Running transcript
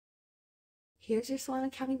Here's your Solano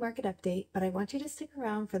County market update, but I want you to stick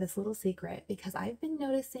around for this little secret because I've been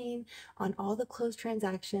noticing on all the closed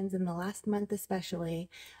transactions in the last month especially,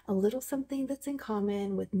 a little something that's in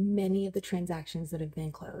common with many of the transactions that have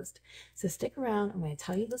been closed. So stick around, I'm going to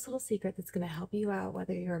tell you this little secret that's going to help you out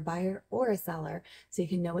whether you're a buyer or a seller so you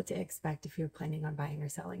can know what to expect if you're planning on buying or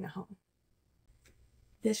selling a home.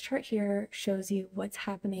 This chart here shows you what's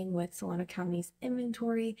happening with Solano County's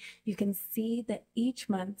inventory. You can see that each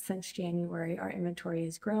month since January, our inventory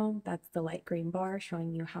has grown. That's the light green bar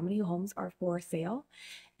showing you how many homes are for sale.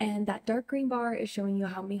 And that dark green bar is showing you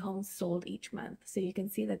how many homes sold each month. So you can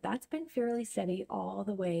see that that's been fairly steady all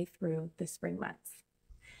the way through the spring months.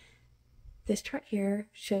 This chart here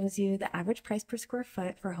shows you the average price per square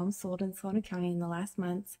foot for homes sold in Solano County in the last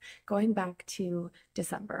months, going back to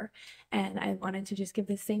December. And I wanted to just give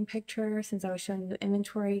the same picture since I was showing you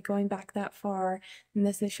inventory going back that far. And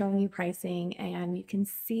this is showing you pricing. And you can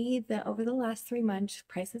see that over the last 3 months,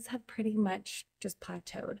 prices have pretty much just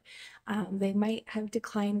plateaued. They might have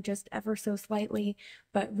declined just ever so slightly,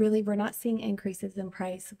 but really we're not seeing increases in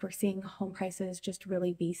price. We're seeing home prices just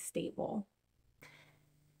really be stable.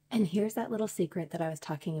 And here's that little secret that I was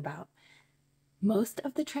talking about. Most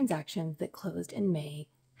of the transactions that closed in May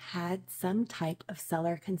had some type of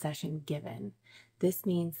seller concession given. This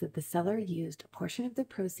means that the seller used a portion of the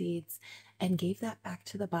proceeds and gave that back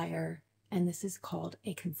to the buyer, and this is called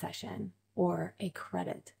a concession or a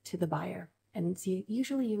credit to the buyer. And it's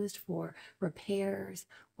usually used for repairs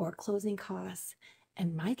or closing costs.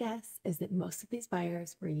 And my guess is that most of these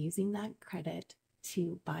buyers were using that credit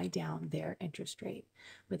to buy down their interest rate.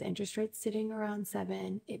 With interest rates sitting around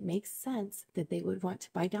 7, it makes sense that they would want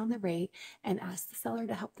to buy down the rate and ask the seller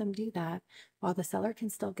to help them do that while the seller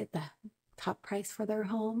can still get the top price for their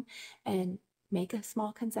home and make a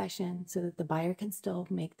small concession so that the buyer can still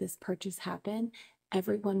make this purchase happen.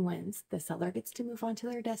 Everyone wins. The seller gets to move on to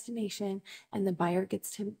their destination and the buyer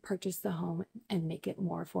gets to purchase the home and make it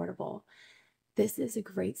more affordable. This is a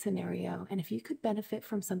great scenario, and if you could benefit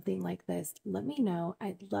from something like this, let me know.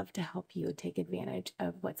 I'd love to help you take advantage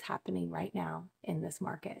of what's happening right now in this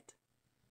market.